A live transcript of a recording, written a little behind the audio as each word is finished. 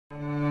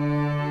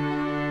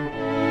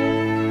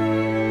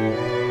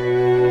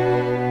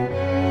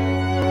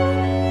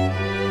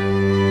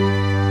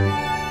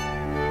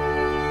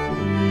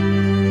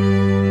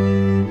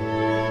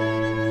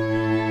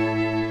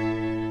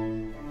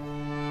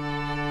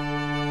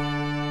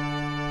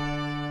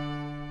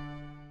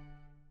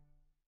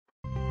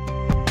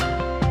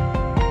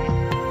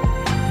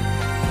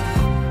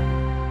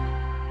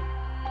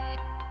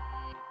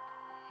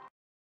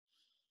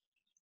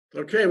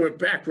Okay, we're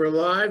back. We're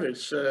live.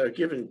 It's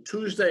given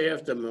Tuesday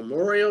after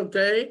Memorial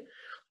Day.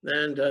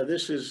 And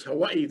this is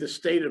Hawaii, the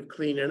state of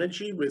clean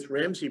energy with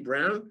Ramsey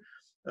Brown.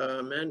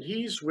 And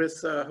he's with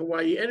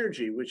Hawaii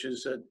Energy, which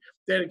is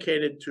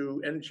dedicated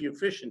to energy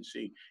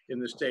efficiency in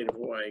the state of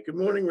Hawaii. Good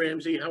morning,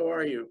 Ramsey. How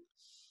are you?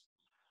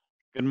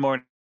 Good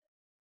morning,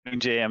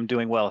 Jay. I'm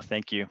doing well.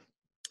 Thank you.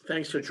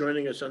 Thanks for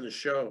joining us on the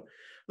show.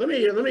 Let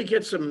me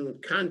get some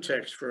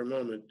context for a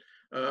moment.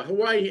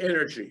 Hawaii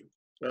Energy.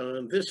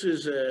 This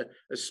is a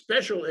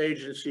special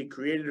agency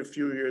created a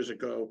few years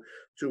ago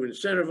to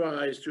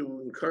incentivize, to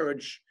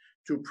encourage,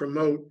 to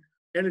promote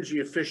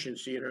energy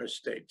efficiency in our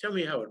state. Tell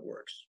me how it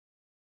works.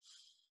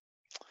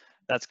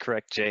 That's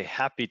correct, Jay.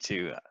 Happy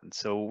to.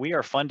 So we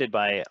are funded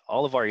by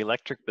all of our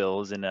electric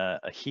bills in a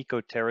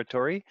HECO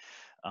territory,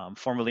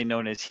 formerly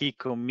known as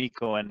HECO,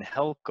 MECO, and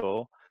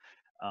HELCO.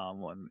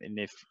 And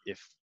if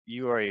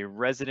you are a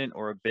resident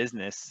or a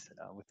business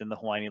within the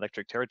Hawaiian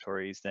electric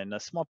territories, then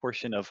a small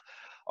portion of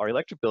our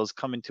electric bills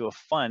come into a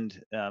fund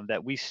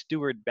that we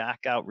steward back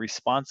out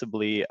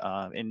responsibly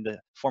in the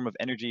form of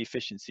energy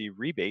efficiency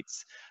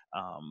rebates.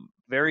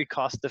 Very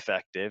cost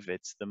effective.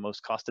 It's the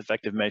most cost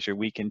effective measure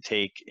we can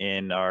take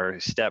in our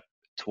step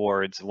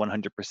towards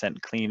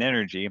 100% clean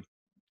energy.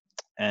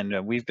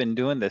 And we've been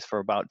doing this for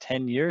about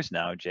 10 years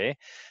now, Jay,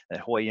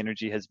 that Hawaii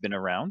Energy has been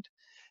around.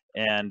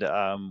 And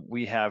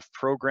we have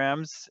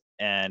programs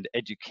and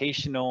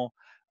educational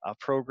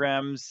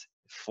programs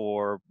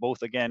for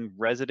both, again,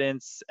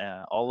 residents,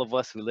 all of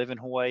us who live in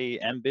Hawaii,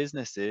 and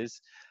businesses.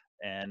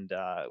 And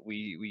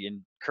we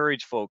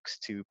encourage folks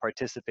to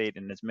participate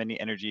in as many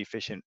energy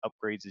efficient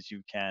upgrades as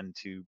you can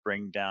to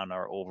bring down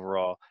our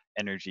overall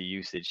energy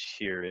usage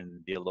here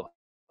in the Aloha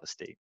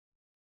State.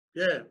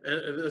 Yeah,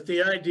 and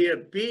the idea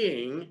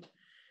being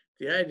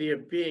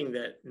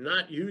that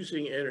not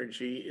using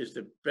energy is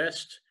the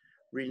best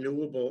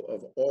renewable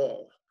of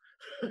all.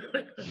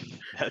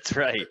 That's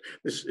right.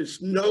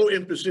 It's no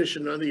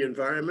imposition on the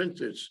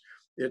environment.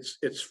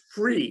 It's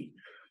free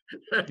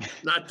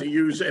not to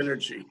use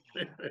energy.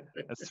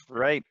 That's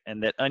right.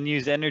 And that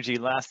unused energy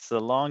lasts a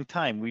long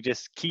time. We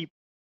just keep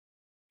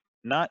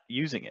not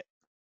using it.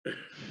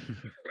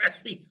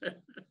 Right.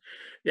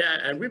 Yeah,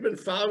 and we've been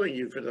following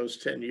you for those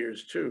 10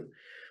 years too.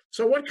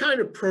 So what kind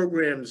of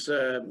programs,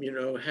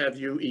 have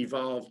you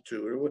evolved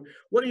to? Or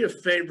what are your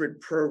favorite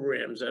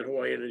programs at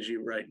Hawaii Energy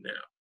right now?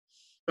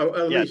 Oh,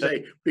 let me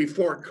say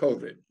before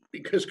COVID,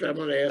 because I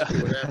want to ask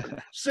you what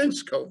happened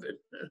since COVID.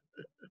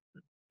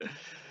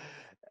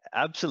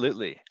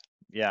 Absolutely.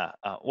 Yeah.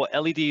 Well,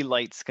 LED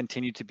lights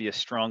continue to be a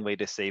strong way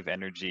to save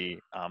energy.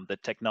 The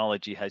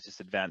technology has just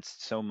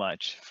advanced so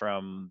much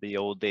from the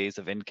old days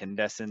of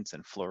incandescence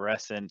and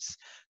fluorescence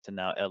to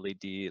now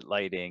LED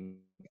lighting.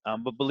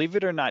 But believe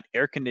it or not,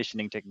 air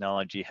conditioning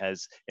technology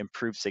has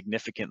improved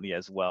significantly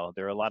as well.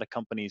 There are a lot of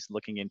companies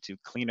looking into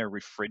cleaner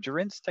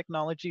refrigerants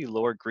technology,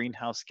 lower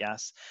greenhouse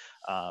gas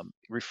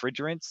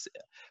refrigerants,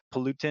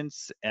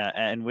 pollutants,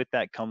 and with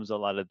that comes a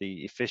lot of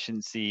the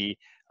efficiency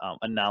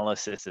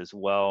analysis as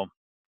well.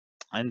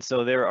 And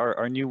so there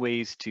are new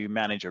ways to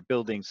manage our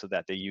buildings so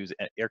that they use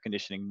air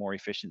conditioning more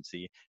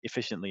efficiently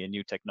in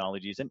new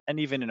technologies, and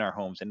even in our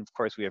homes. And of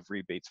course, we have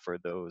rebates for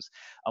those.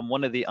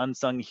 One of the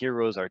unsung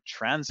heroes are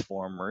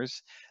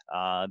transformers.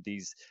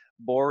 These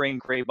boring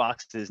gray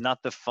boxes, not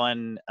the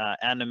fun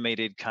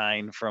animated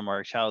kind from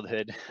our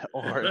childhood,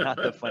 or not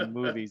the fun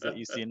movies that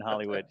you see in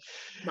Hollywood.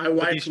 My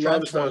wife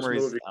loves those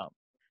movies.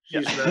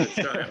 She's yeah. not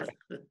a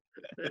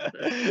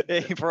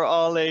child. For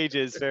all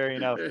ages, fair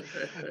enough.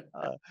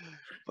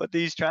 But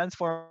these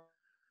transformers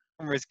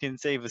can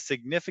save a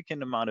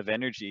significant amount of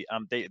energy.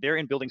 They're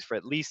in buildings for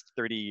at least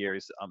 30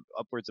 years,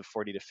 upwards of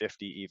 40 to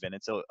 50 even.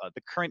 And so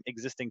the current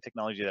existing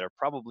technology that are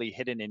probably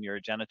hidden in your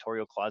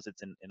janitorial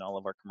closets in all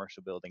of our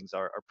commercial buildings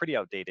are pretty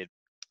outdated.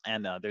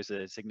 And there's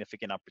a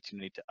significant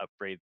opportunity to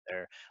upgrade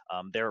there.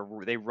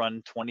 They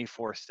run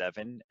 24/7,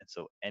 and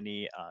so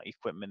any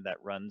equipment that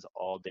runs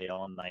all day,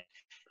 all night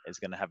is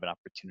going to have an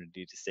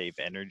opportunity to save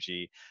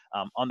energy.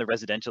 On the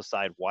residential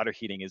side, water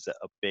heating is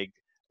a big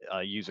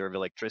user of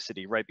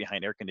electricity, right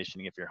behind air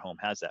conditioning if your home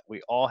has that.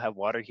 We all have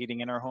water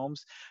heating in our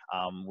homes.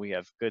 We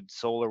have good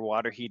solar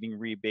water heating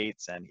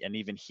rebates and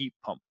even heat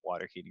pump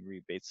water heating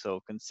rebates. So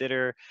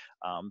consider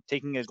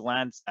taking a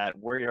glance at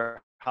where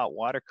your hot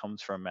water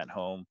comes from at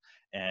home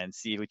and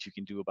see what you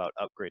can do about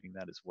upgrading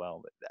that as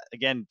well. But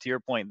again, to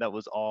your point, that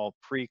was all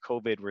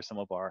pre-COVID were some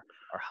of our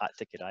hot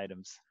ticket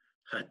items.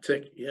 Hot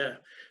ticket, yeah.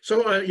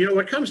 So,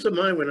 what comes to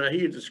mind when I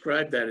hear you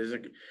describe that is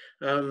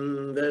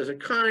there's a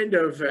kind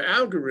of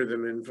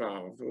algorithm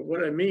involved.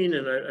 What I mean,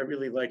 and I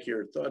really like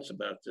your thoughts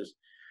about this,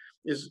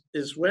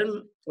 is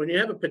when you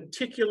have a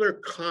particular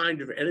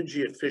kind of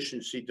energy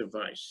efficiency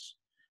device,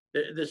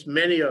 there's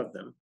many of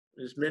them,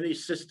 there's many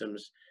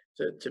systems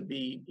to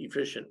be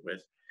efficient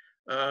with,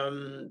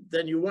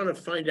 then you want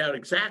to find out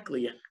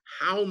exactly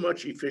how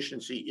much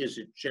efficiency is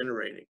it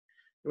generating.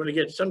 You want to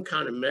get some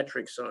kind of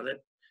metrics on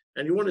it.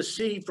 And you want to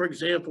see, for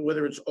example,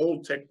 whether it's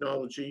old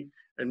technology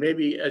and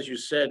maybe, as you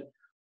said,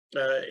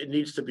 it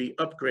needs to be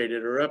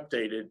upgraded or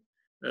updated.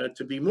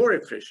 to be more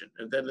efficient.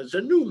 And then there's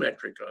a new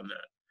metric on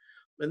that.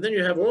 And then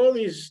you have all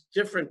these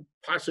different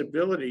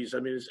possibilities. I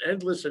mean, it's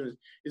endless, and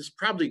it's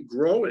probably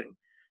growing,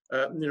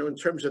 in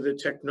terms of the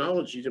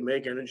technology to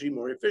make energy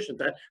more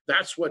efficient.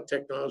 That's what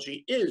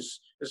technology is,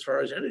 as far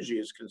as energy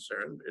is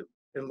concerned,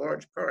 in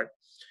large part.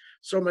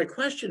 So my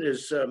question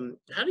is,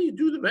 how do you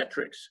do the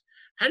metrics?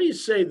 How do you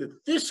say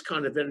that this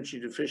kind of energy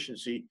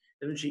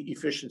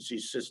efficiency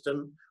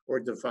system or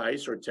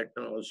device or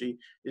technology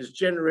is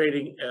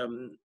generating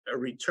a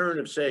return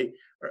of, say,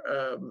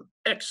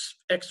 X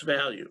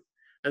value,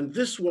 and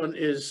this one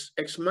is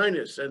X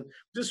minus, and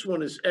this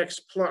one is X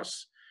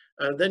plus?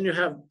 Then you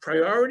have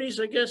priorities,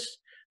 I guess.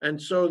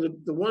 And so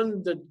the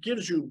one that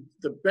gives you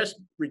the best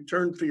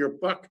return for your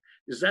buck,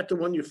 is that the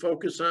one you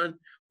focus on?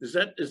 Is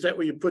that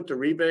where you put the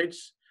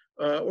rebates?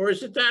 Or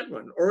is it that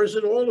one? Or is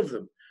it all of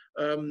them?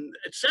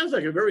 It sounds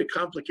like a very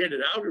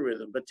complicated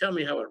algorithm, but tell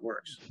me how it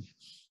works.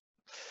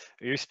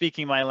 You're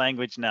speaking my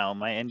language now.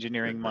 My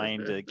engineering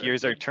mind,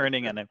 gears are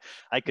turning, and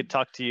I could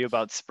talk to you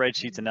about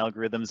spreadsheets and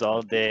algorithms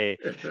all day.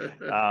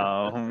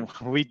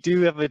 We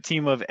do have a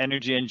team of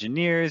energy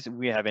engineers.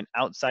 We have an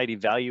outside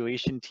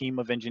evaluation team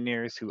of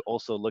engineers who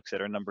also looks at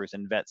our numbers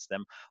and vets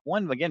them.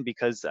 One, again,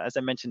 because as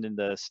I mentioned in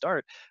the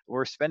start,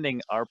 we're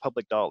spending our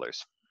public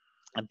dollars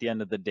at the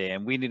end of the day,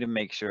 and we need to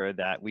make sure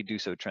that we do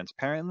so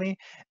transparently,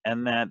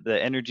 and that the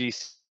energy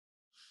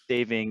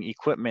saving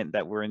equipment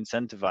that we're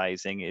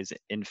incentivizing is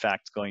in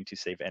fact going to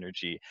save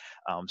energy.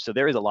 So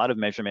there is a lot of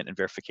measurement and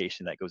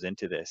verification that goes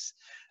into this.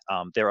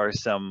 There are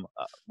some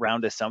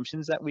round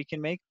assumptions that we can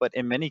make, but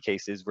in many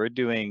cases we're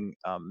doing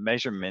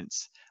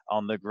measurements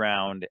on the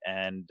ground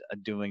and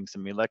doing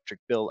some electric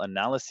bill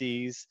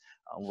analyses,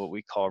 what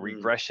we call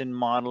regression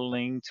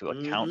modeling, to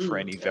account for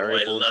any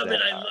variables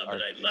that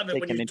are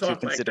taken into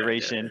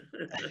consideration.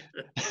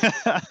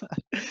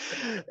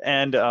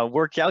 And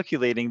we're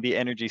calculating the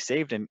energy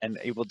saved and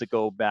able to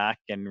go back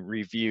and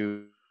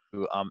review.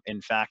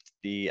 In fact,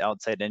 the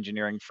outside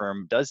engineering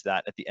firm does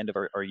that at the end of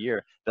our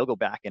year. They'll go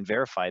back and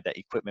verify that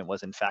equipment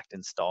was in fact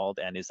installed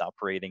and is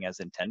operating as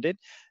intended.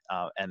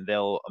 And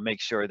they'll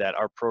make sure that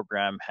our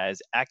program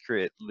has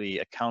accurately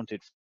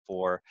accounted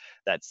for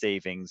that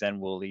savings,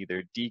 and will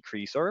either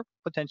decrease or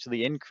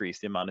potentially increase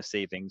the amount of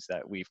savings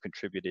that we've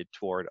contributed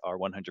toward our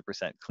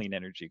 100% clean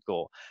energy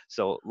goal.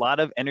 So a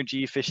lot of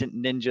energy efficient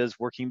ninjas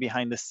working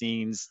behind the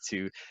scenes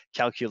to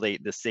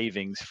calculate the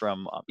savings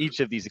from each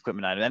of these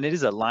equipment items. And it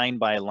is a line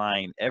by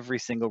line. Every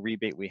single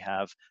rebate we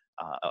have,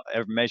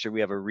 every measure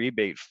we have a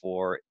rebate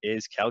for,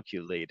 is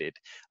calculated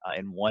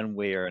in one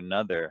way or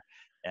another.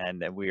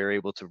 And we are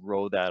able to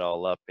roll that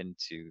all up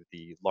into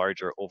the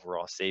larger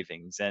overall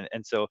savings.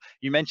 And so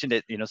you mentioned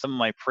it, some of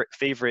my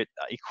favorite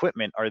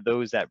equipment are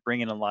those that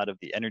bring in a lot of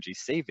the energy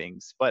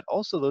savings, but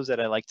also those that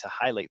I like to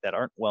highlight that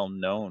aren't well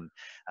known.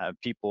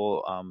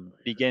 People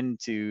begin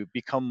to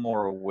become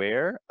more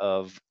aware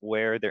of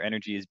where their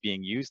energy is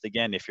being used.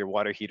 Again, if your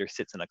water heater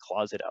sits in a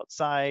closet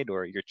outside,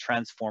 or your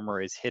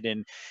transformer is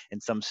hidden in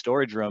some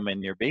storage room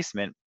in your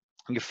basement,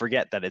 you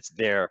forget that it's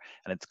there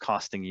and it's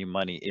costing you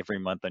money every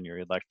month on your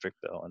electric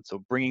bill. And so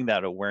bringing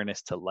that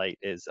awareness to light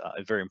is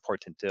very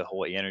important to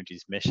Hawaii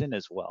Energy's mission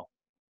as well.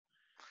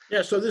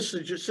 Yeah, so this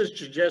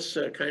suggests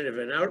kind of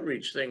an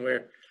outreach thing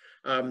where,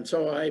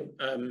 so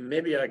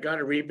maybe I got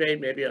a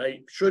rebate, maybe I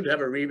should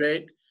have a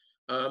rebate.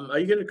 Are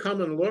you going to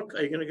come and look?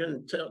 Are you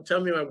going to tell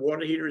me my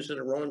water heater is in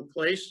the wrong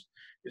place?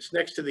 It's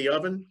next to the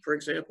oven, for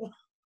example.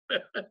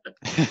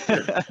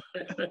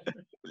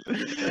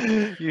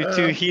 Your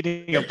two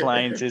heating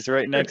appliances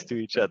right next to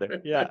each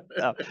other. Yeah.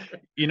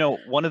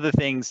 One of the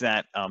things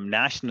that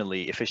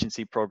nationally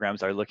efficiency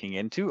programs are looking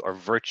into are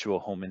virtual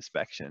home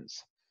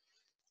inspections.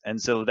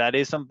 And so that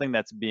is something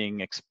that's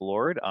being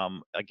explored,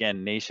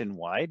 again,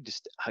 nationwide.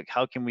 Just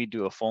how can we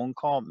do a phone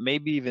call,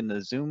 maybe even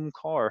a Zoom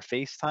call or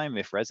FaceTime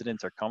if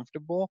residents are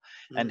comfortable,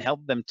 and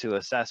help them to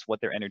assess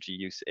what their energy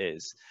use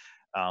is.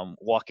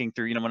 Walking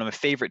through, one of my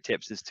favorite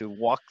tips is to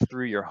walk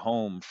through your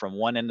home from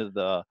one end of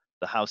the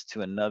house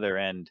to another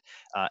end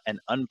and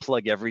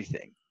unplug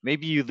everything.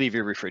 Maybe you leave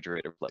your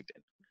refrigerator plugged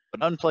in,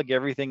 but unplug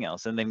everything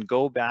else, and then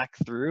go back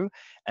through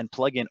and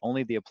plug in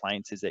only the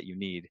appliances that you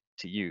need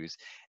to use.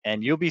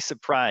 And you'll be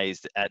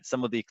surprised at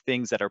some of the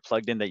things that are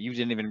plugged in that you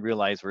didn't even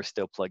realize were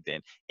still plugged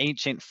in.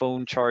 Ancient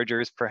phone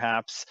chargers,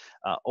 perhaps,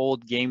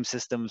 old game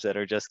systems that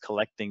are just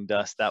collecting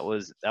dust. That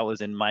was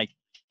in my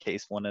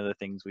case one of the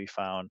things we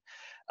found.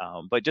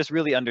 But just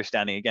really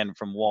understanding, again,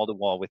 from wall to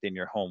wall within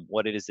your home,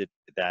 what it is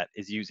that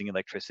is using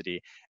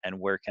electricity, and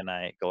where can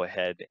I go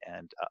ahead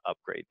and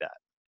upgrade that.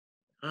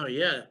 Oh,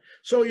 yeah.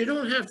 So you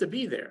don't have to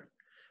be there.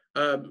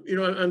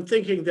 I'm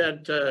thinking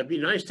that it'd be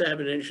nice to have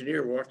an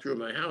engineer walk through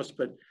my house,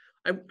 but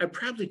I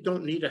probably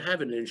don't need to have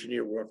an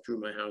engineer walk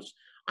through my house.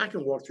 I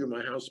can walk through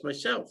my house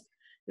myself.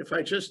 If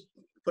I just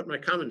put my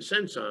common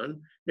sense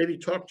on, maybe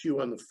talk to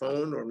you on the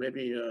phone, or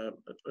maybe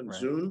on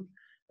Zoom,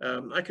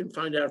 I can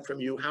find out from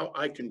you how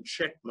I can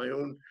check my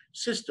own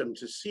system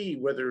to see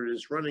whether it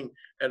is running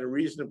at a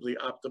reasonably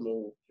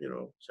optimal,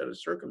 set of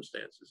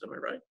circumstances. Am I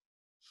right?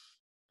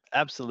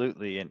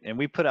 Absolutely, and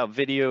we put out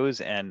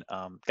videos and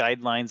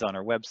guidelines on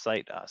our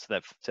website so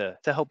that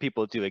to help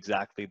people do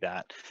exactly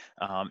that.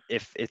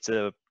 If it's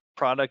a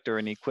product or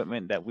an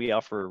equipment that we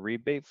offer a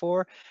rebate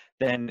for,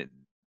 then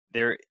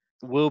there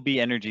will be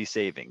energy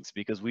savings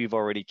because we've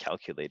already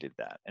calculated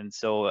that. And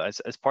so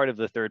as part of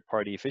the third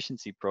party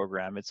efficiency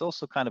program, it's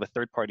also kind of a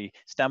third party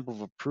stamp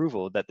of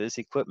approval that this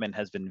equipment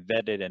has been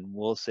vetted and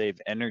will save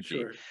energy.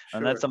 Sure,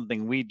 And that's sure.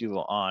 something we do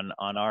on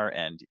our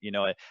end. You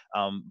know,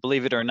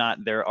 believe it or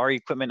not, there are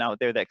equipment out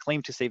there that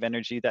claim to save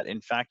energy that in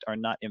fact are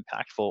not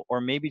impactful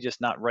or maybe just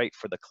not right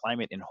for the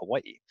climate in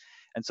Hawaii.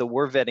 And so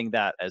we're vetting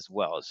that as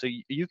well. So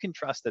you can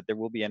trust that there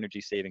will be energy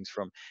savings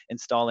from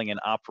installing and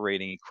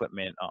operating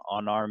equipment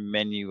on our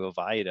menu of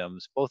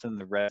items, both in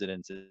the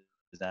residences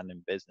and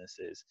in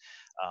businesses,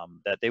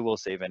 that they will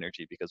save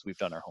energy because we've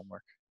done our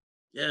homework.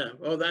 Yeah,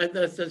 well,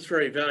 that's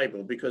very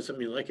valuable because I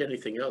mean, like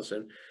anything else,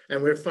 and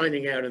we're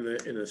finding out in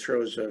the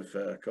throes of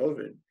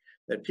COVID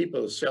that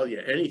people sell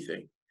you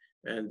anything,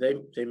 and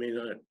they may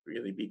not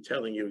really be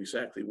telling you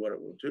exactly what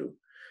it will do.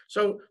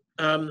 So,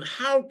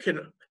 how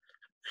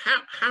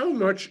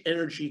much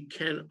energy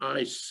can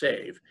I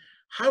save?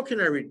 How can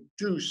I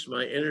reduce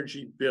my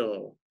energy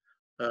bill?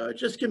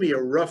 Just give me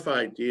a rough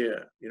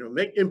idea. You know,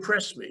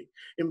 impress me,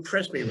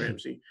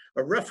 Ramsey.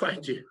 A rough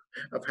idea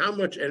of how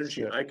much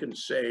energy Sure. I can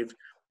save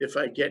if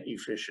I get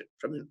efficient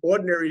from an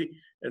ordinary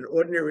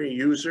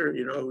user,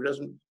 you know, who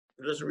doesn't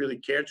really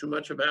care too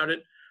much about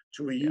it,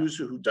 to a Yeah.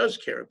 user who does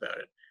care about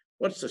it.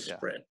 What's the Yeah.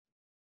 spread?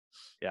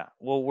 Yeah.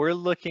 Well, we're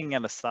looking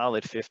at a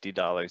solid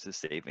 $50 of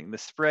saving. The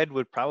spread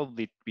would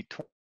probably be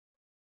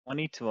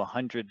 20 to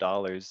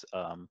 $100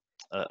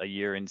 a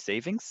year in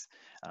savings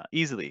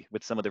easily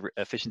with some of the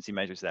efficiency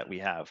measures that we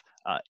have.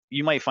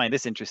 You might find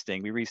this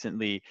interesting. We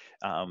recently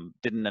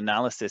did an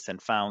analysis and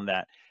found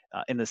that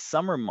in the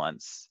summer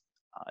months,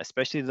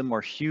 especially the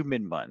more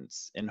humid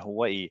months in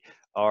Hawaii,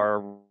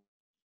 our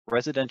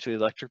residential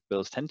electric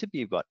bills tend to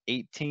be about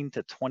 18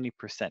 to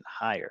 20%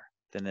 higher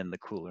than in the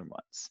cooler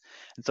months.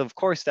 And so, of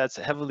course, that's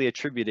heavily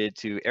attributed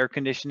to air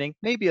conditioning,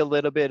 maybe a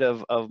little bit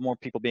of more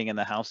people being in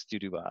the house due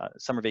to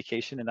summer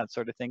vacation and that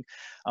sort of thing.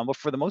 But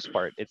for the most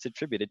part, it's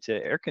attributed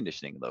to air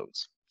conditioning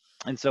loads.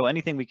 And so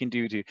anything we can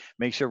do to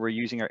make sure we're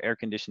using our air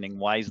conditioning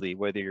wisely,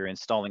 whether you're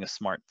installing a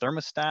smart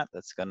thermostat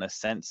that's going to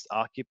sense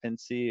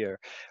occupancy or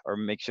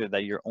make sure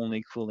that you're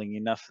only cooling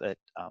enough that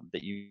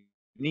you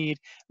need,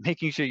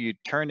 making sure you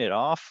turn it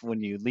off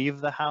when you leave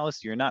the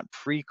house. You're not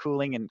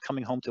pre-cooling and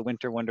coming home to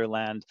winter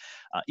wonderland.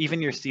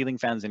 Even your ceiling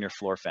fans and your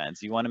floor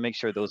fans, you want to make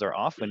sure those are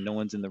off when no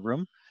one's in the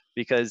room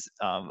because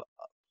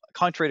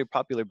contrary to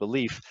popular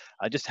belief,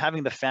 just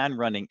having the fan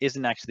running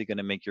isn't actually going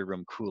to make your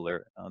room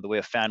cooler. The way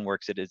a fan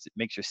works, it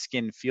makes your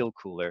skin feel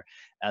cooler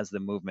as the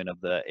movement of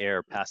the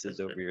air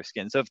passes over your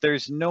skin. So if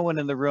there's no one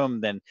in the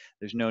room, then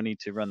there's no need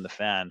to run the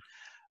fan.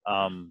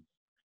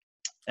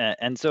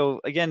 And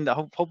so again, I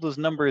hope those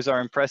numbers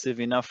are impressive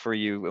enough for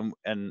you.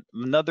 And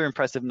another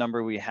impressive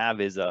number we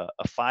have is a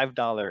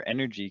 $5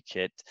 energy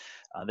kit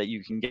that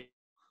you can get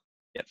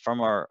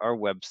from our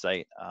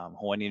website,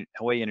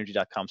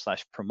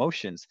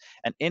 hawaiienergy.com/promotions.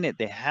 And in it,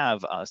 they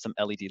have some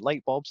LED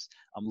light bulbs,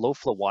 low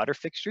flow water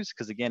fixtures,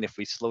 because again, if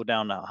we slow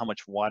down how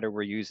much water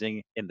we're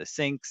using in the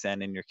sinks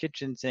and in your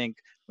kitchen sink,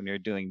 when you're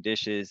doing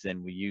dishes,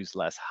 then we use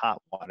less hot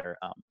water.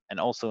 And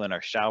also in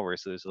our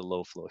showers, so there's a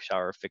low flow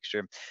shower fixture,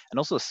 and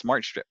also a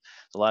smart strip.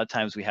 So a lot of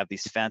times we have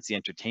these fancy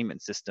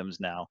entertainment systems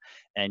now,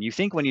 and you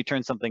think when you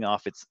turn something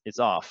off, it's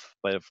off.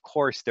 But of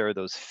course, there are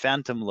those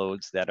phantom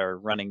loads that are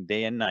running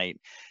day and night,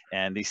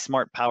 and these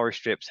smart power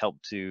strips help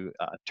to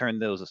turn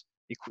that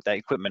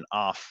equipment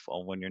off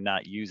when you're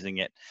not using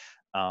it.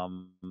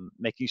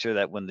 Making sure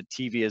that when the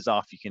TV is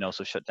off, you can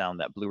also shut down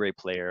that Blu-ray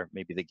player,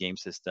 maybe the game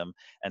system,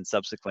 and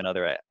subsequent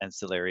other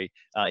ancillary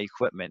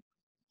equipment.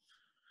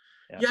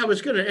 Yeah. Yeah, I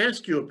was going to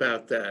ask you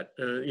about that.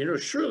 You know,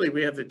 surely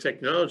we have the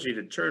technology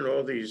to turn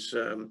all these,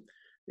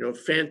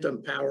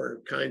 phantom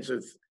power kinds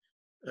of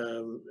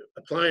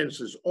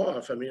appliances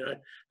off. I mean,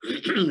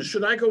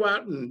 should I go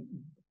out and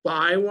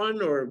buy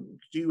one, or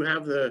do you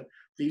have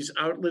these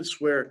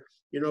outlets where,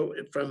 you know,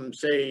 from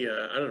say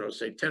I don't know,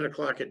 say 10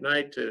 o'clock at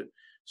night to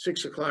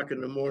 6 o'clock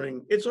in the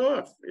morning, it's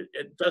off.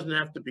 It doesn't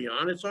have to be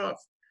on; it's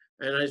off,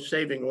 and I'm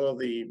saving all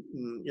the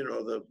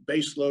the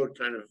base load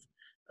kind of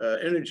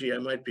energy I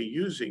might be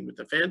using with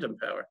the phantom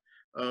power.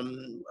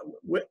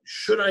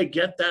 Should I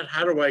get that?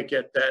 How do I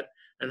get that?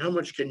 And how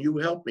much can you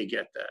help me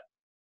get that?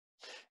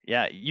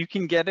 Yeah, you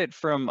can get it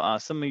from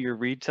some of your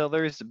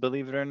retailers,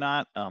 believe it or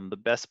not, the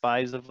Best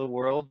Buys of the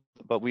world.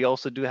 But we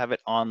also do have it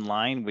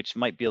online, which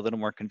might be a little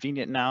more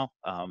convenient now.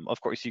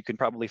 Of course, you can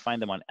probably find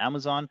them on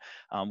Amazon.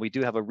 We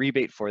do have a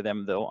rebate for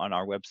them, though, on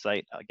our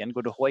website. Again,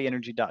 go to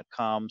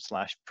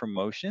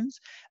hawaiienergy.com/promotions,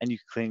 and you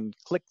can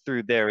click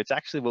through there. It's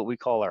actually what we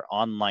call our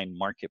online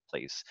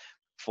marketplace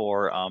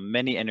for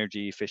many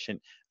energy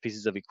efficient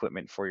pieces of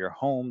equipment for your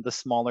home. The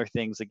smaller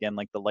things, again,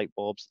 like the light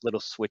bulbs, little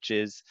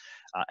switches,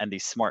 and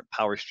these smart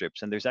power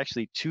strips. And there's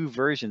actually two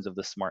versions of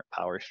the smart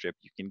power strip.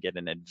 You can get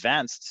an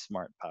advanced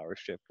smart power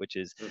strip, which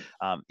is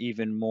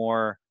even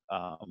more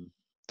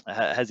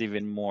has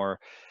even more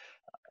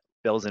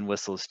bells and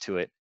whistles to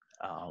it.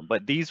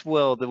 But these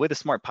will, the way the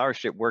smart power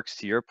strip works,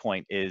 to your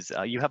point, is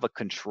you have a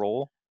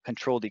controlled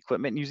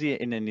equipment.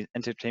 Usually in an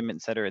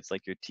entertainment center, it's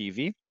like your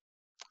TV.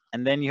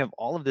 And then you have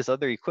all of this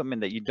other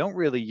equipment that you don't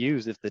really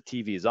use if the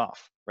TV is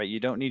off, right? You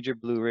don't need your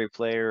Blu-ray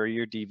player or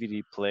your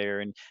DVD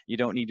player, and you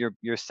don't need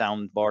your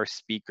sound bar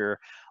speaker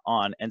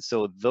on. And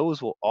so those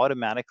will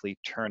automatically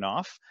turn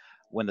off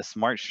when the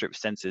smart strip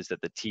senses that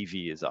the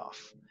TV is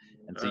off.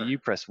 And so Ah, you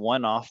press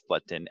one off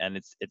button, and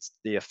it's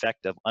the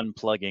effect of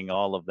unplugging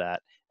all of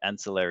that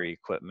ancillary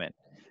equipment.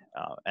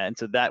 And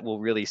so that will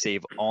really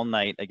save all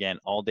night, again,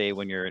 all day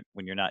when you're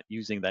not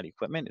using that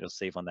equipment. It'll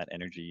save on that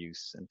energy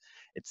use, and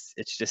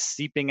it's just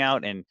seeping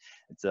out, and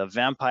it's a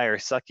vampire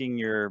sucking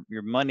your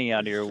money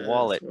out of your that's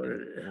wallet, what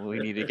and it we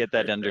need to get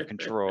that under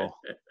control.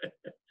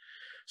 is.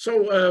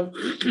 So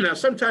now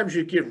sometimes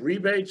you give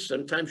rebates,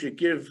 sometimes you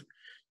give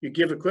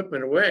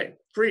equipment away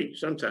free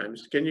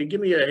sometimes. Can you give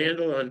me a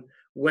handle on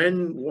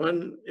when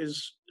one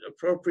is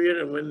appropriate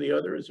and when the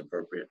other is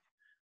appropriate?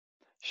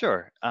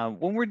 Sure.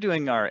 When we're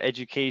doing our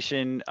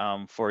education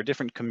for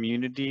different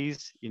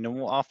communities,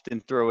 we'll often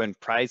throw in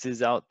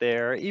prizes out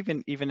there,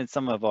 even in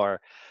some of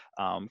our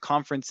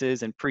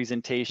conferences and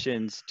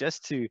presentations,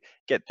 just to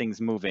get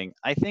things moving.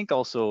 I think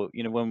also,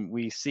 when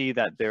we see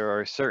that there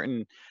are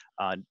certain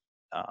uh,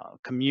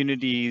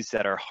 communities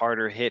that are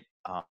harder hit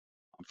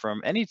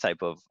from any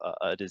type of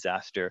a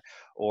disaster,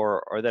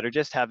 or that are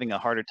just having a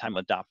harder time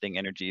adopting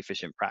energy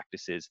efficient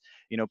practices,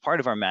 part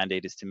of our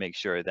mandate is to make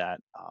sure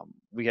that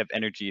we have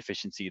energy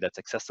efficiency that's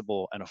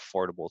accessible and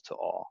affordable to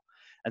all.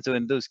 And so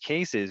in those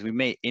cases, we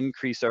may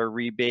increase our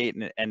rebate,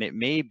 and it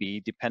may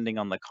be, depending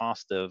on the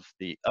cost of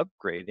the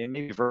upgrade, it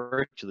may be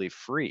virtually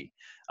free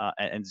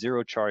and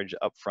zero charge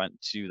upfront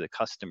to the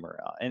customer.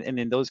 And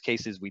in those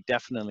cases, we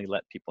definitely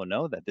let people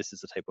know that this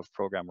is the type of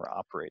program we're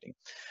operating.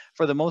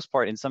 For the most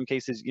part, in some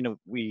cases,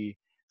 we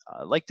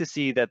like to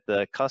see that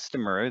the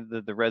customer,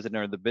 the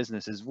resident or the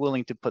business, is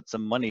willing to put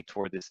some money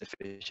toward this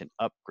efficient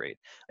upgrade.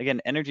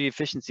 Again, energy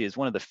efficiency is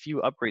one of the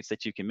few upgrades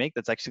that you can make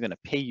that's actually going to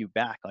pay you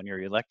back on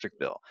your electric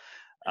bill.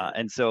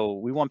 And so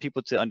we want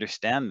people to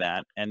understand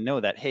that and know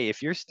that, hey,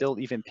 if you're still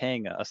even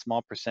paying a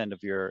small percent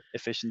of your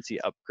efficiency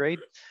upgrade,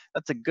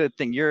 that's a good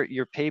thing. Your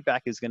payback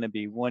is going to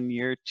be 1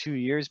 year, 2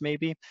 years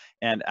maybe,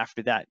 and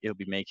after that, you'll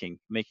be making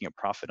a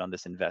profit on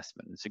this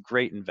investment. It's a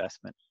great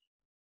investment.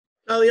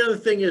 Now, the other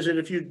thing is that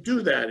if you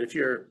do that, if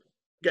you're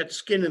got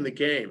skin in the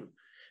game,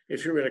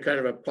 if you're in a kind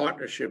of a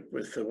partnership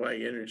with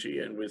Hawaii Energy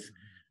and with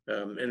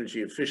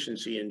energy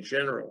efficiency in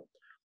general,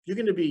 you're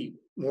going to be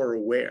more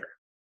aware.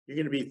 You're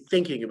going to be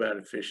thinking about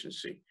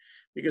efficiency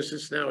because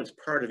it's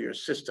part of your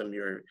system,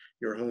 your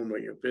home or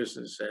your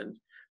business, and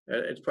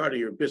it's part of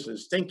your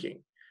business thinking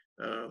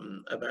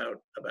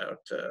about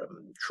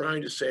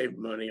trying to save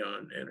money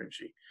on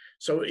energy.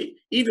 So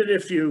even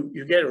if you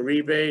get a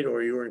rebate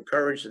or you're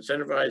encouraged,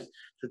 incentivized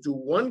to do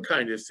one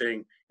kind of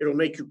thing, it'll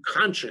make you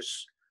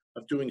conscious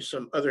of doing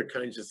some other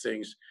kinds of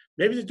things,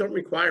 maybe that don't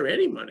require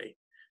any money,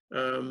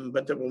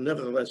 but that will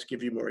nevertheless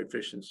give you more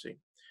efficiency.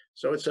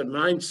 So it's a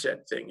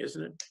mindset thing,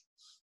 isn't it?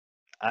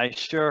 I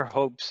sure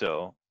hope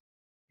so.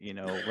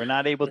 We're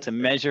not able to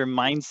measure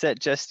mindset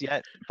just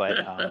yet, but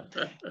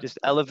just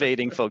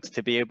elevating folks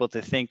to be able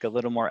to think a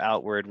little more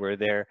outward, where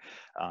they're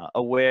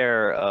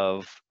aware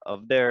of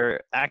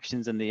their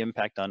actions and the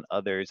impact on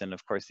others, and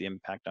of course the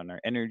impact on our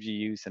energy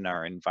use and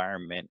our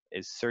environment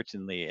is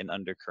certainly an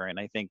undercurrent.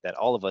 I think that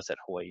all of us at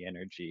Hawaii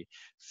Energy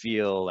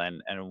feel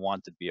and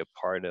want to be a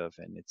part of,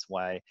 and it's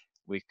why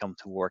we come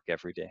to work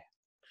every day.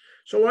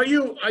 So are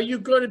you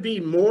going to be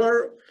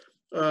more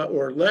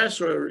or less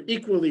or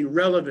equally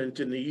relevant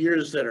in the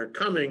years that are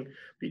coming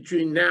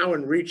between now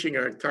and reaching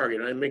our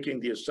target? I'm making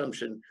the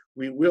assumption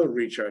we will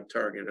reach our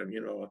target of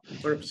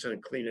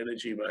 100% clean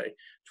energy by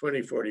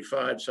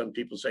 2045. Some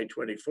people say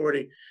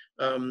 2040.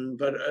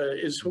 But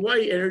is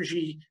Hawaii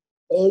Energy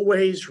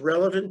always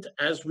relevant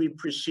as we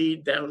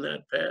proceed down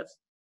that path?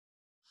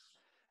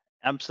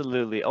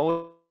 Absolutely.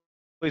 Always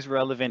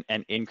relevant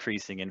and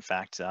increasing. In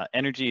fact,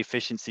 energy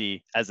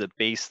efficiency as a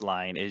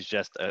baseline is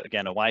just,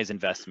 again, a wise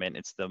investment.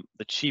 It's the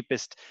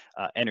cheapest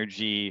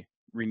energy,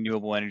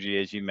 renewable energy,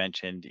 as you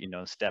mentioned,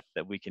 step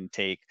that we can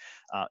take.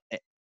 Uh,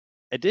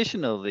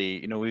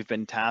 Additionally, we've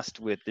been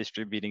tasked with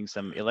distributing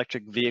some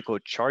electric vehicle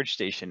charge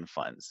station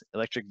funds.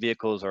 Electric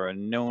vehicles are a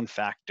known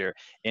factor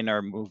in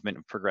our movement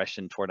and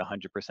progression toward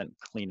 100%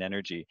 clean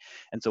energy.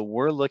 And so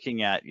we're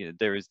looking at,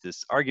 there is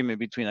this argument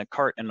between a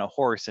cart and a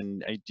horse,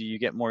 and do you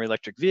get more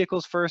electric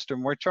vehicles first or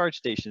more charge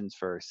stations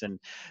first? And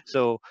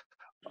so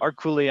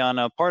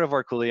part of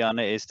our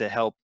kuleana is to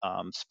help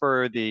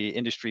spur the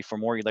industry for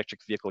more electric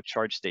vehicle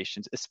charge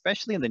stations,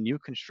 especially in the new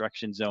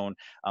construction zone,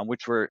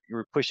 which we're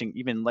pushing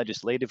even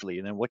legislatively.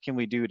 And then what can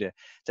we do to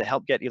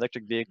help get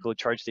electric vehicle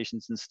charge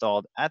stations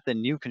installed at the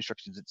new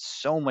constructions?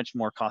 It's so much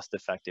more cost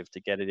effective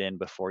to get it in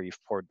before you've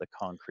poured the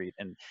concrete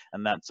and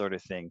that sort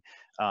of thing.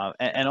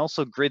 And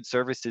also grid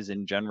services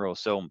in general.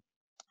 So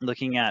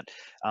looking at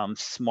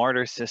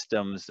smarter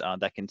systems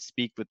that can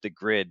speak with the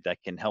grid,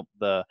 that can help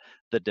the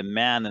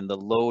demand and the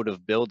load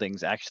of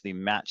buildings actually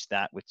match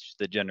that which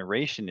the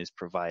generation is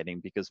providing,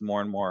 because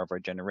more and more of our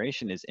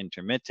generation is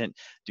intermittent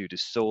due to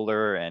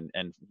solar and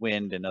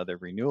wind and other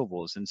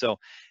renewables. And so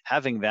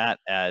having that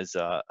as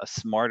a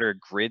smarter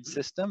grid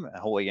system,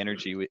 Hawaii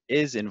Energy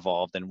is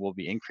involved and will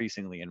be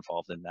increasingly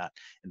involved in that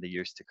in the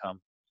years to come.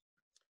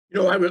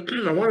 I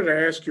wanted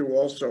to ask you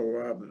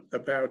also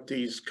about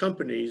these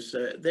companies.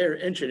 They're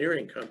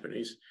engineering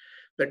companies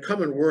that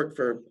come and work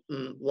for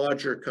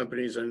larger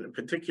companies, and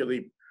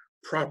particularly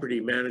property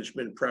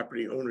management,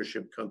 property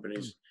ownership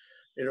companies.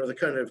 The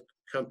kind of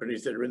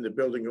companies that are in the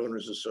Building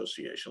Owners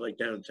Association, like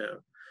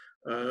downtown.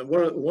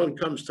 One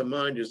comes to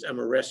mind is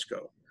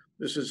Amoresco.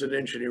 This is an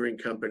engineering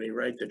company,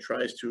 right, that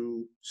tries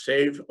to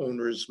save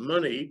owners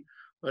money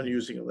on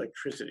using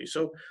electricity.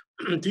 So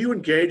do you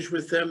engage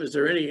with them? Is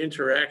there any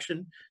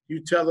interaction? Do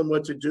you tell them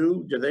what to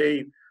do? Do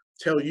they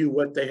tell you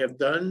what they have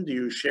done? Do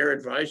you share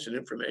advice and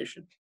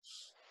information?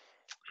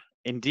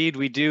 Indeed,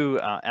 we do.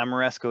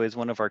 Amoresco is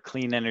one of our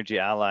clean energy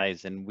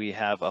allies, and we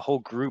have a whole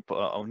group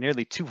of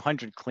nearly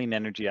 200 clean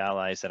energy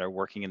allies that are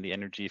working in the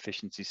energy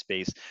efficiency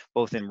space,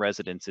 both in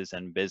residences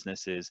and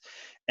businesses.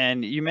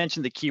 And you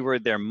mentioned the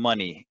keyword there,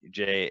 money,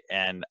 Jay,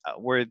 and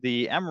where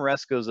the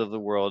Amorescos of the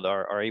world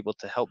are able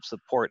to help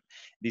support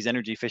these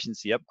energy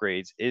efficiency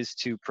upgrades is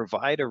to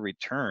provide a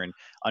return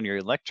on your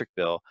electric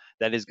bill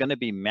that is going to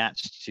be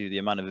matched to the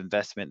amount of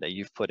investment that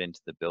you've put into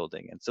the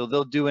building. And so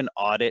they'll do an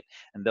audit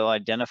and they'll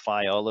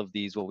identify all of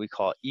these, what we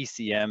call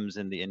ECMs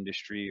in the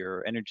industry,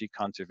 or energy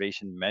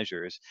conservation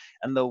measures,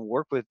 and they'll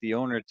work with the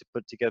owner to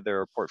put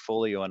together a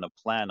portfolio and a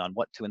plan on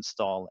what to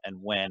install and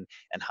when,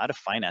 and how to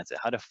finance it,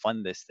 how to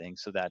fund this thing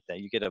so that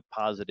you get a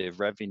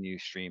positive revenue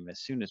stream as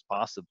soon as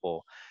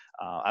possible.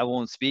 I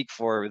won't speak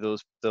for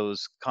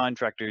those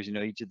contractors.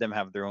 Each of them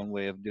have their own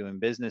way of doing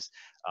business,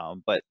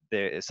 but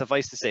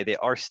suffice to say, they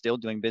are still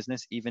doing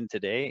business even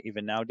today,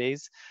 even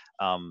nowadays,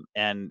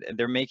 and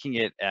they're making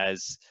it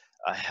as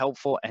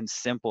helpful and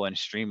simple and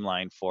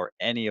streamlined for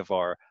any of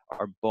our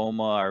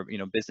BOMA, our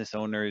business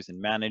owners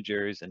and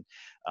managers, and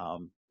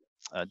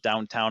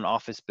downtown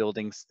office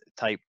buildings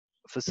type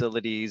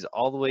facilities,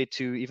 all the way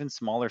to even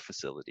smaller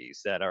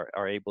facilities that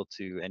are able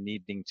to and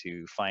needing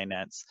to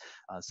finance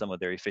some of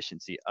their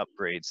efficiency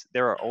upgrades.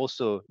 There are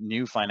also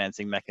new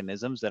financing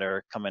mechanisms that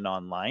are coming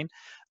online,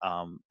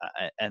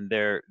 and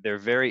they're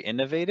very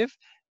innovative,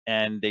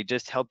 and they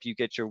just help you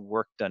get your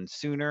work done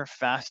sooner,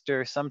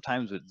 faster,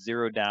 sometimes with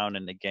zero down,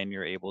 and again,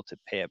 you're able to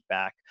pay it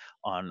back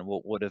on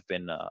what would have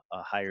been a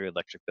higher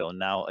electric bill,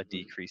 now a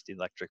decreased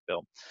electric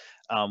bill.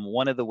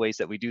 One of the ways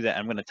that we do that,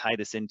 I'm going to tie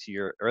this into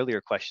your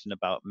earlier question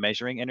about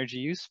measuring energy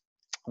use.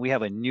 We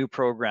have a new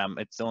program,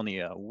 it's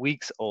only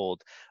weeks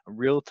old,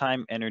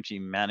 real-time energy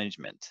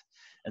management.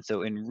 And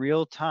so in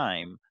real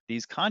time,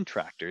 these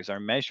contractors are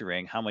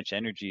measuring how much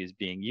energy is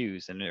being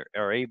used, and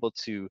are able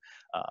to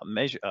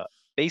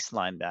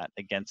baseline that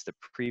against the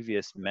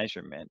previous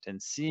measurement,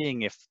 and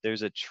seeing if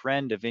there's a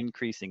trend of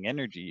increasing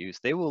energy use.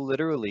 They will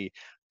literally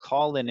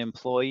call an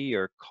employee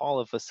or call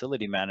a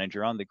facility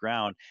manager on the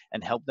ground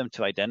and help them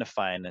to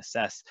identify and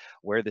assess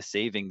where the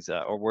savings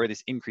or where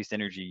this increased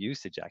energy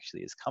usage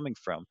actually is coming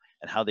from,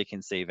 and how they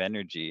can save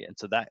energy. And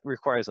so that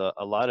requires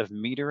a lot of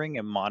metering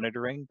and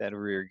monitoring that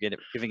we're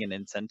giving an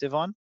incentive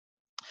on.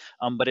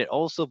 But it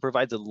also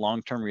provides a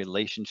long-term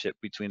relationship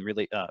between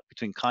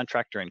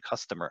contractor and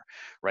customer,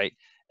 right?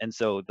 And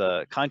so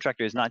the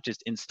contractor is not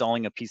just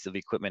installing a piece of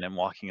equipment and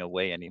walking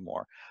away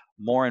anymore.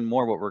 More and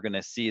more, what we're going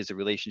to see is a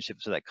relationship,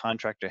 so that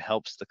contractor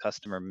helps the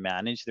customer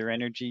manage their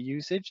energy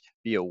usage,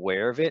 be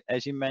aware of it,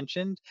 as you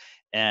mentioned,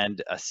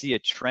 and see a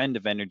trend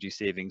of energy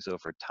savings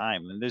over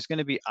time. And there's going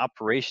to be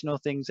operational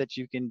things that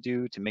you can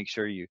do to make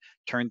sure you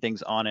turn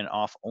things on and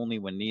off only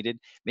when needed.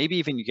 Maybe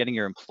even you're getting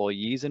your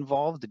employees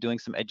involved, doing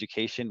some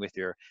education with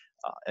your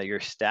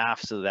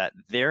staff, so that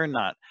they're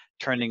not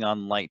turning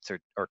on lights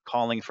or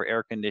calling for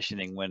air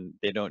conditioning when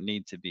they don't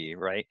need to be,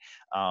 right?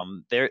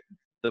 The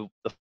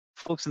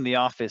folks in the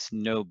office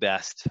know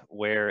best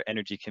where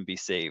energy can be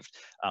saved.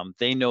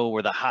 They know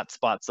where the hot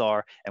spots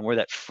are and where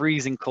that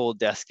freezing cold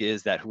desk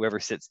is that whoever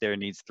sits there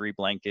needs 3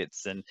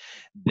 blankets, and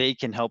they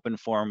can help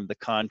inform the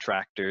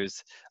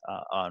contractors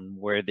on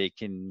where the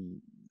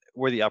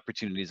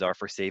opportunities are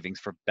for savings,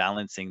 for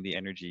balancing the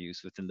energy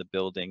use within the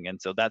building. And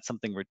so that's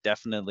something we're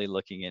definitely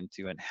looking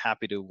into, and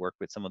happy to work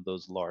with some of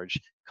those large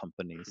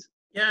companies.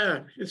 Yeah,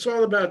 it's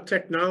all about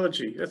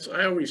technology.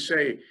 I always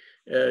say,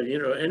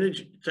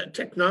 energy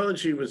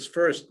technology was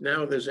first.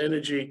 Now there's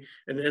energy,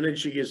 and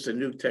energy is the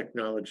new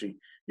technology.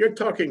 You're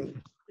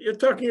talking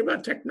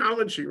about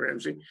technology,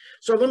 Ramsey.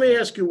 So let me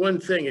ask you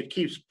one thing. It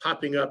keeps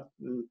popping up,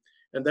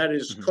 and that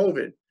is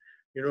COVID.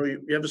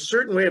 You have a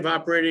certain way of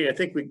operating. I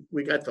think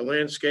we got the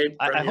landscape.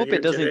 I hope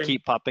it doesn't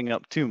keep popping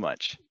up too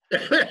much.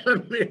 I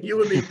mean,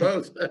 you and me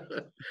both.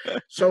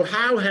 So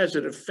how has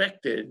it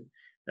affected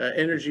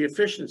energy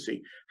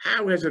efficiency?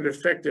 How has it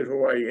affected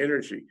Hawaii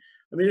Energy?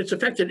 I mean, it's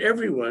affected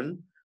everyone,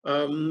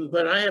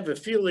 but I have a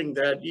feeling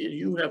that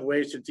you have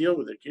ways to deal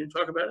with it. Can you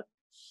talk about it?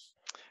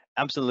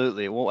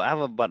 Absolutely. Well, I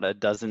have about a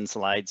dozen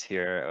slides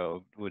here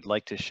would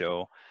like to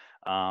show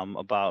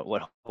about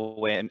what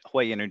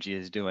Hawaii Energy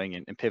is doing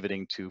and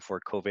pivoting to for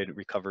COVID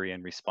recovery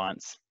and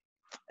response.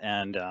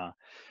 And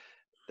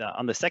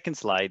on the second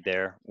slide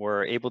there,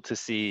 we're able to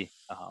see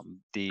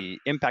the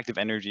impact of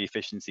energy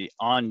efficiency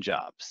on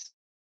jobs.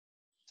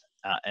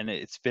 And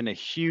it's been a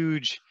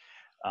huge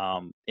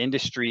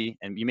industry,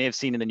 and you may have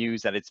seen in the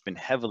news that it's been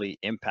heavily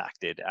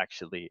impacted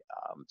actually.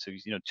 So,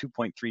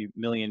 2.3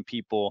 million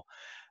people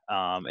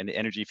in the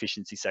energy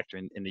efficiency sector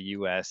in the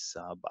US,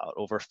 about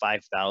over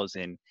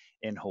 5,000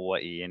 in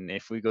Hawaii. And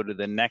if we go to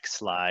the next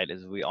slide,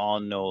 as we all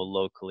know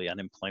locally,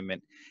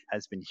 unemployment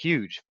has been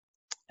huge.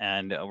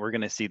 And we're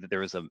going to see that there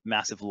was a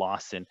massive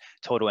loss in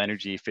total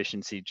energy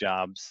efficiency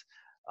jobs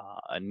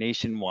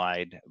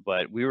nationwide,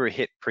 but we were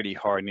hit pretty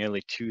hard,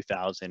 nearly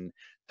 2,000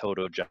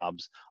 total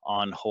jobs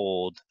on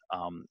hold.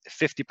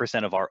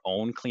 50% of our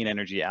own clean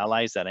energy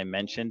allies that I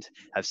mentioned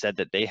have said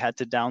that they had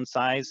to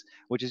downsize,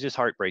 which is just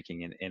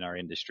heartbreaking in our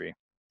industry.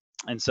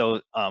 And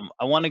so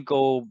I want to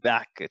go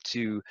back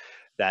to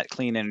that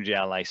Clean Energy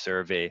Ally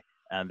survey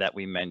that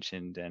we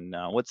mentioned. And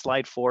what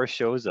slide 4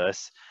 shows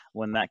us,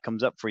 when that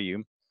comes up for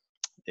you,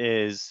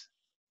 is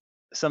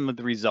some of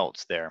the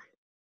results there.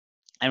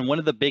 And one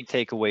of the big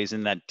takeaways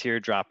in that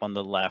teardrop on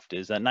the left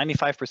is that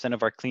 95%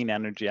 of our clean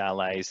energy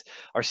allies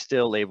are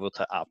still able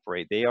to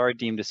operate. They are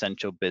deemed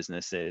essential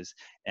businesses.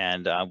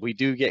 And we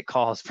do get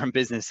calls from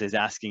businesses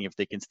asking if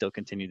they can still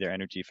continue their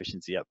energy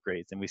efficiency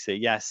upgrades. And we say,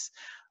 yes,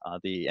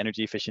 the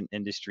energy efficient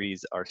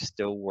industries are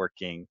still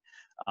working.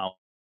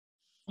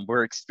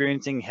 We're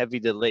experiencing heavy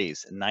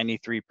delays,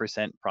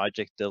 93%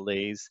 project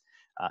delays,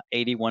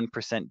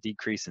 81%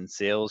 decrease in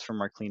sales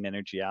from our clean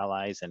energy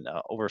allies, and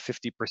over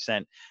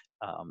 50%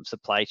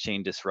 supply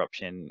chain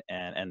disruption,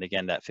 and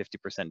again, that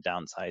 50%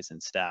 downsize in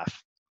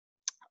staff.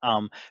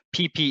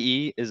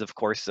 PPE is, of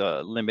course,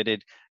 a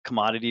limited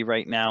commodity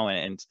right now,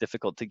 and it's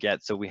difficult to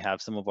get. So we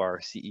have some of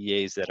our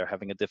CEAs that are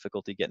having a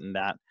difficulty getting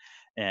that.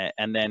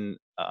 And then,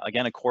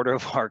 again, a quarter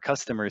of our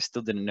customers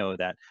still didn't know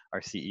that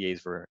our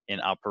CEAs were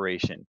in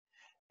operation.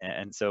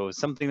 And so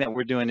something that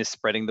we're doing is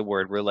spreading the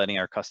word. We're letting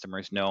our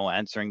customers know,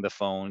 answering the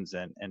phones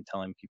and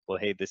telling people,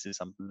 hey, this is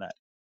something that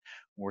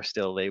we're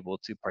still able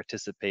to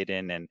participate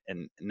in,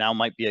 and now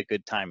might be a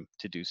good time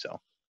to do so.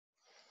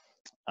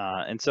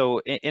 And so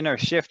in our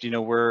shift,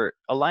 we're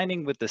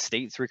aligning with the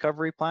state's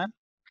recovery plan.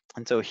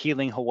 And so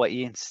Healing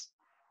Hawaii,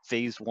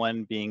 phase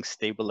 1 being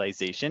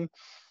stabilization.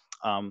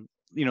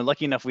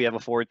 Lucky enough, we have a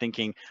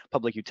forward-thinking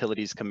Public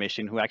Utilities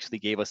Commission who actually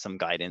gave us some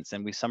guidance,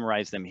 and we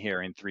summarize them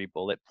here in 3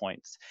 bullet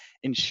points.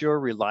 Ensure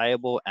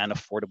reliable and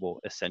affordable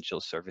essential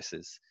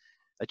services.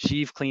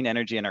 Achieve clean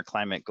energy and our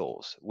climate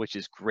goals, which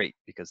is great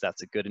because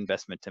that's a good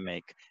investment to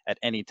make at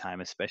any time,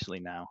 especially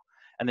now.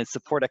 And then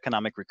support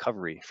economic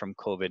recovery from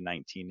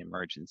COVID-19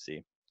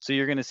 emergency. So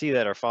you're going to see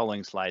that our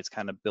following slides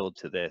kind of build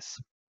to this.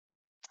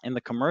 In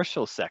the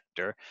commercial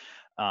sector,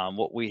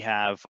 what we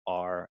have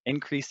are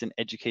increase in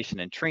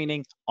education and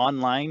training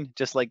online,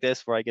 just like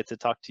this, where I get to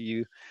talk to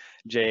you,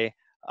 Jay,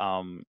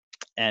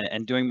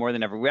 and doing more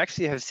than ever. We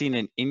actually have seen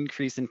an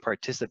increase in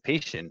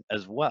participation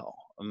as well,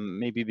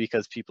 maybe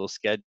because people's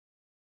schedules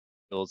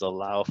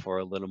allow for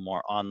a little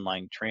more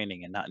online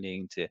training and not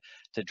needing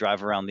to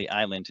drive around the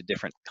island to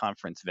different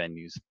conference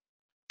venues.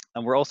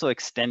 And we're also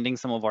extending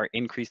some of our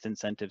increased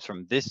incentives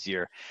from this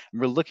year.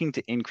 We're looking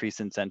to increase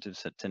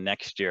incentives to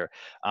next year.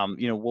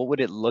 What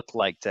would it look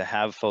like to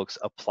have folks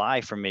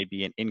apply for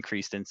maybe an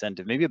increased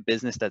incentive? Maybe a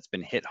business that's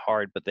been hit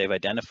hard, but they've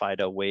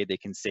identified a way they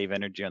can save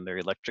energy on their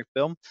electric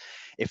bill.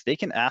 If they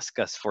can ask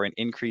us for an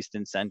increased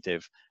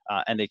incentive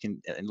and they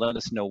can let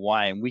us know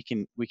why, and we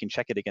can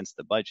check it against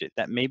the budget,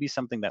 that may be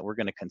something that we're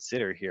going to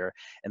consider here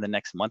in the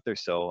next month or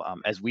so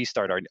as we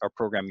start our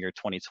program year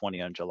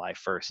 2020 on July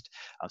 1st.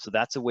 So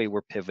that's a way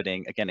we're pivoting,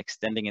 again,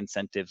 extending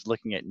incentives,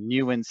 looking at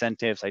new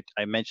incentives.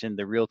 I mentioned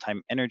the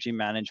real-time energy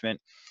management.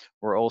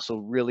 We're also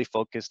really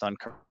focused on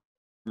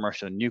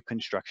commercial new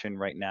construction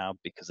right now,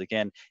 because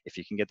again, if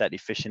you can get that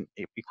efficient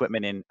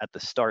equipment in at the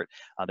start,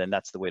 then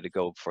that's the way to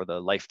go. For the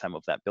lifetime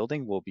of that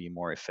building will be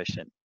more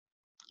efficient.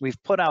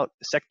 We've put out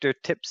sector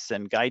tips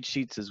and guide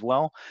sheets as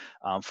well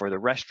for the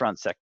restaurant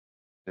sector,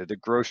 the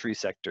grocery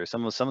sector,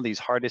 some of these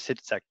hardest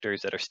hit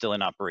sectors that are still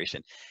in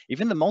operation.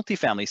 Even the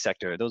multifamily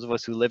sector, those of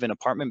us who live in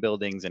apartment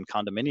buildings and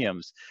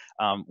condominiums,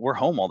 we're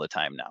home all the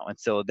time now. And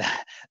so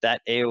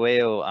that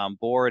AOAO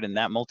board and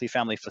that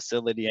multifamily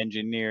facility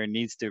engineer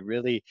needs to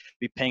really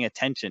be paying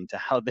attention to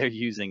how they're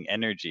using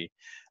energy.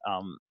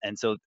 And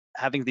so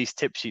having these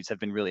tip sheets have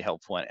been really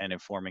helpful in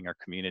informing our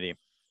community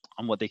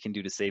on what they can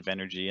do to save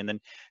energy. And then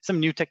some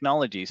new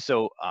technologies.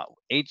 So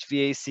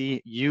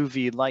HVAC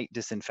UV light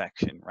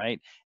disinfection, right?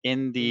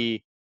 In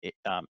the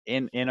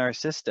in our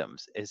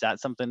systems. Is that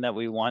something that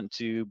we want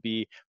to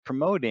be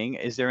promoting?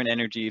 Is there an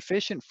energy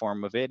efficient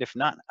form of it? If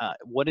not,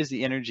 what is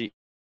the energy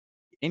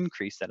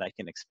increase that I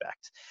can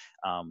expect.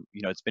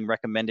 It's been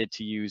recommended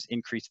to use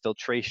increased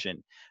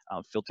filtration,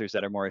 filters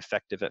that are more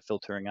effective at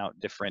filtering out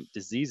different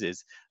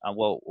diseases.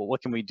 Well,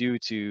 what can we do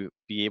to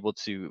be able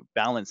to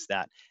balance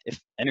that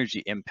if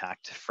energy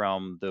impact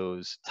from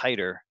those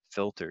tighter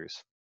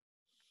filters?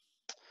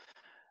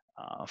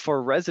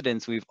 For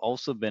residents, we've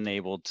also been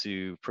able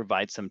to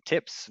provide some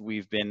tips.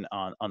 We've been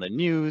on the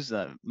news,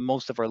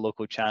 most of our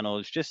local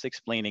channels, just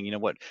explaining,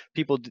 what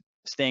people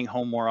staying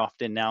home more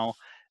often now,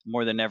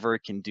 more than ever,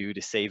 can do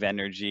to save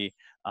energy.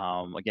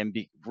 Again,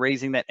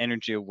 raising that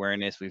energy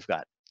awareness. We've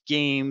got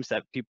games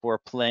that people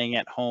are playing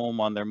at home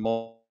on their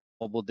mobile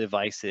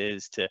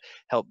devices to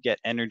help get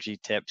energy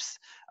tips.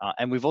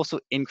 And we've also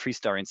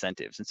increased our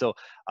incentives. And so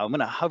I'm going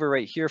to hover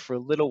right here for a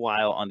little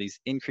while on these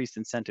increased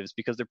incentives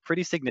because they're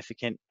pretty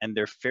significant and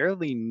they're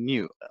fairly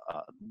new,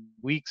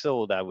 weeks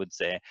old, I would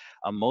say,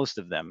 most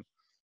of them.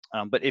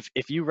 But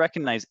if you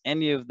recognize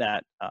any of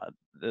that,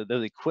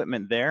 the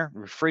equipment there,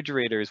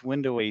 refrigerators,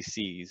 window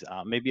ACs,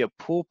 maybe a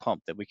pool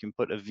pump that we can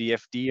put a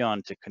VFD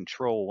on to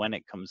control when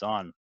it comes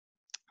on.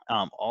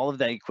 All of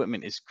that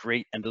equipment is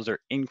great, and those are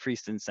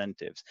increased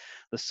incentives.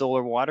 The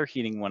solar water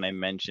heating one I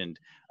mentioned,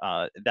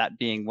 that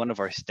being one of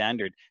our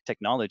standard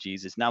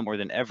technologies, is now more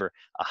than ever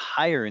a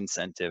higher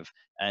incentive.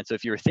 And so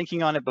if you were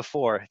thinking about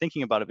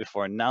it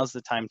before, now's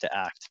the time to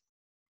act.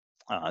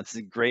 It's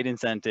a great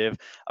incentive.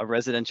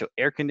 Residential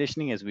air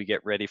conditioning as we get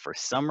ready for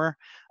summer.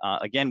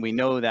 Again, we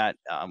know that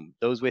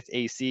those with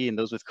AC and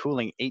those with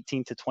cooling,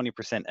 18 to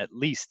 20% at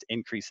least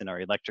increase in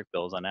our electric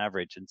bills on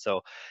average. And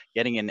so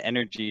getting an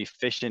energy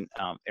efficient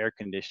air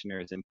conditioner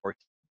is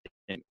important.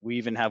 We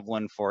even have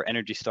one for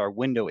Energy Star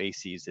window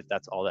ACs if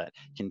that's all that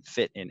can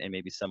fit in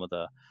maybe some of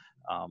the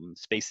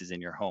spaces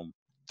in your home.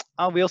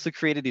 We also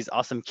created these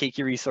awesome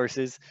Keiki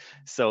resources.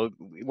 So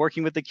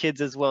working with the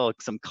kids as well,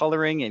 some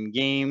coloring and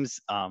games,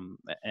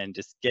 and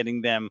just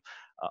getting them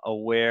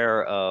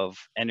aware of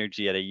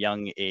energy at a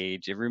young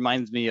age. It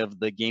reminds me of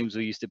the games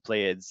we used to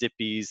play at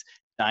Zippy's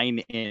Dine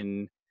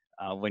In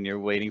when you're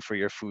waiting for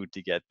your food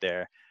to get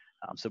there.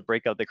 So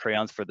break out the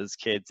crayons for those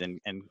kids and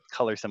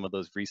color some of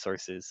those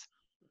resources.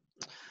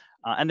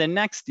 And then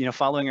next,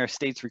 following our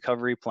state's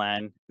recovery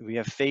plan, we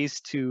have phase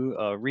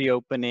 2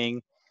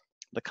 reopening,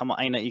 the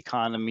Kama'aina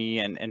economy,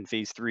 and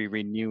phase 3,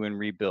 renew and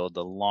rebuild,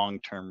 the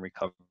long-term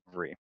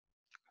recovery.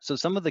 So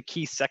some of the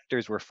key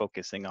sectors we're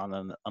focusing on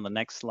the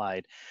next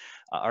slide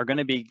are going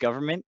to be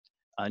government,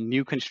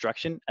 new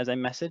construction, as I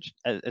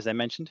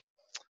mentioned,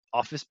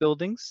 office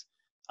buildings,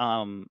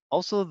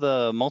 also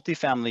the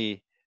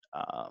multifamily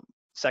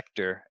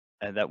sector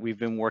that we've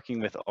been working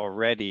with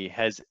already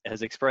has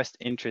expressed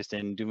interest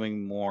in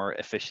doing more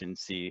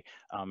efficiency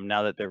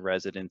now that their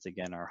residents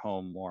again are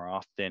home more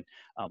often.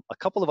 A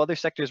couple of other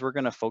sectors we're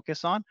going to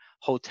focus on: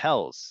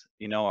 hotels.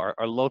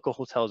 Our local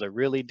hotels are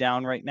really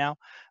down right now,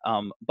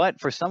 but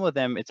for some of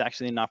them it's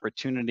actually an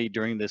opportunity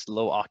during this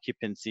low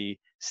occupancy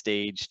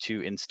stage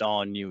to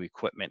install new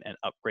equipment and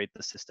upgrade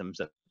the systems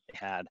that they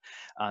had.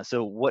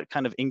 So what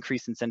kind of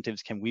increased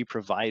incentives can we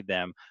provide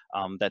them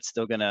that's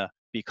still going to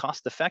be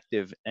cost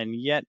effective and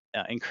yet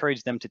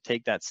encourage them to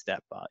take that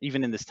step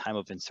even in this time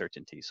of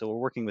uncertainty? So we're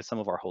working with some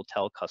of our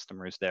hotel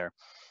customers there.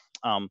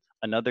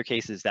 Another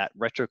case is that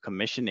retro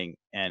commissioning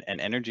and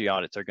energy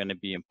audits are going to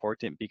be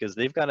important because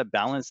they've got to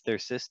balance their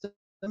systems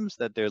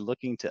that they're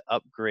looking to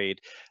upgrade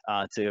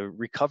to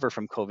recover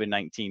from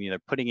COVID-19. They're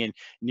putting in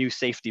new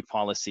safety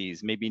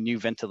policies, maybe new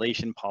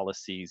ventilation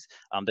policies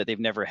that they've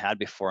never had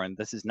before, and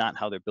this is not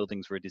how their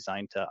buildings were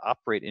designed to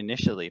operate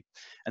initially.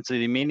 And so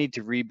they may need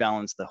to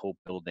rebalance the whole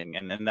building,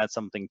 and that's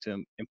something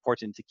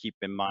important to keep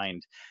in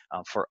mind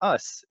for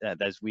us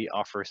as we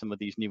offer some of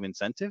these new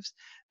incentives,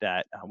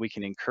 that we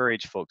can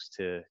encourage folks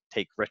to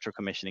take retro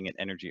commissioning and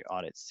energy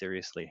audits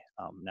seriously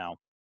now.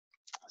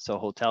 So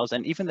hotels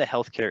and even the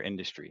healthcare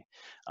industry,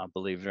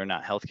 believe it or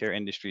not, healthcare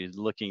industry is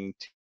looking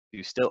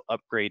to still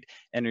upgrade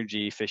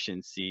energy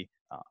efficiency.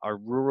 Our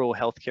rural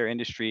healthcare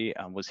industry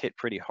was hit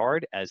pretty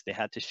hard as they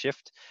had to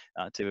shift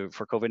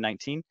for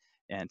COVID-19.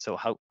 And so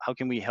how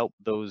can we help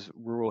those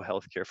rural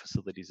healthcare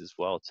facilities as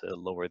well to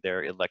lower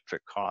their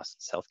electric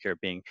costs, healthcare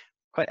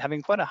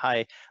having quite a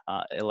high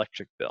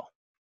electric bill?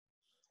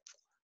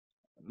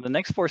 The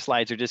next 4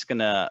 slides are just going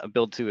to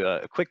build to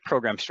a quick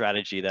program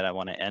strategy that I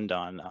want to end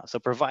on. So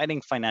providing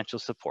financial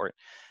support,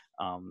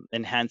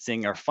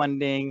 enhancing our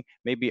funding,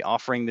 maybe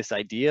offering this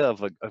idea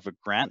of a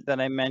grant that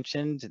I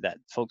mentioned that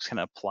folks can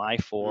apply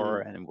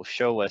for and will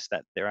show us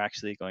that they're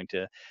actually going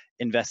to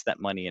invest that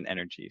money in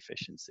energy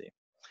efficiency.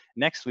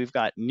 Next, we've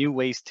got new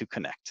ways to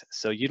connect.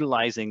 So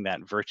utilizing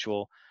that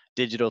virtual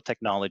digital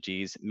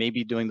technologies,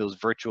 maybe doing those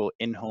virtual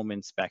in-home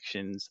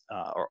inspections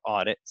or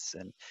audits,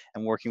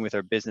 and working with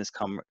our business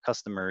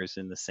customers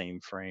in the same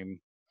frame.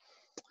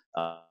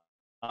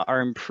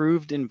 Our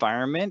improved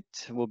environment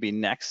will be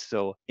next.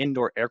 So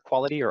indoor air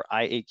quality, or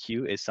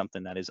IAQ, is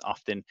something that is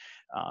often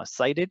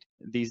cited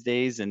these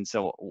days. And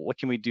so what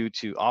can we do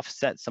to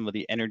offset some of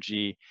the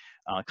energy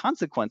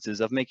consequences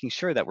of making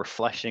sure that we're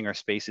flushing our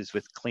spaces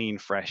with clean,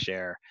 fresh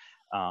air?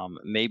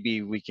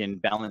 maybe we can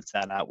balance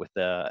that out with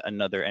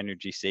another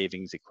energy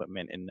savings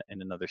equipment in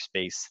another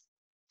space.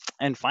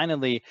 And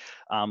finally,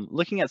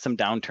 looking at some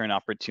downturn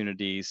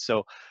opportunities.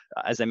 So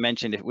as I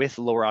mentioned, with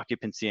lower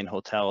occupancy in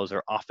hotels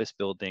or office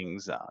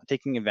buildings,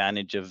 taking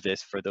advantage of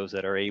this for those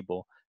that are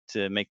able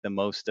to make the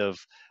most of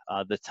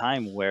the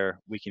time where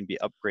we can be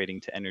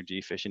upgrading to energy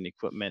efficient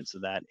equipment, so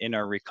that in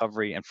our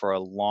recovery and for a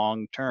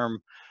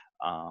long-term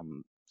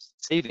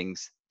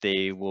savings,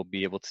 they will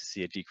be able to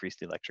see a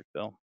decreased electric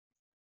bill.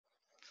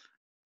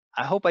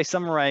 I hope I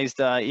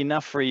summarized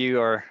enough for you,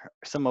 or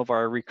some of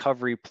our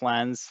recovery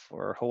plans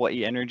for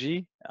Hawaii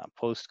Energy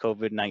post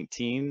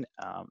COVID-19.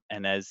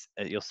 And as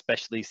you'll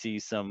especially see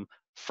some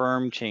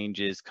firm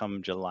changes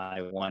come July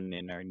 1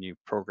 in our new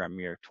program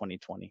year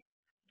 2020.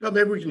 Well,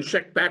 maybe we can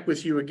check back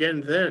with you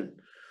again then.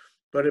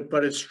 But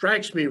it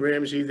strikes me,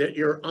 Ramsey, that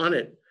you're on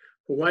it.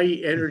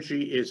 Hawaii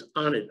Energy is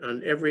on it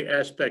on every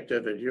aspect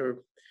of it.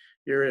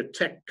 You're a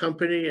tech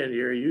company, and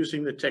you're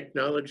using the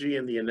technology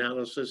and the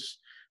analysis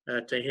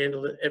to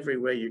handle it every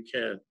way you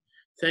can.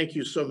 Thank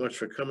you so much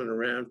for coming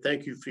around.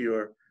 Thank you for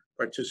your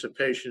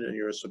participation and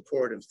your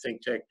support of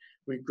ThinkTech.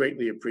 We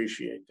greatly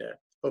appreciate that.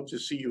 Hope to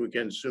see you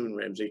again soon,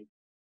 Ramsey.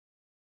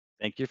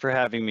 Thank you for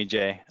having me,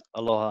 Jay.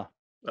 Aloha.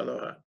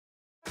 Aloha.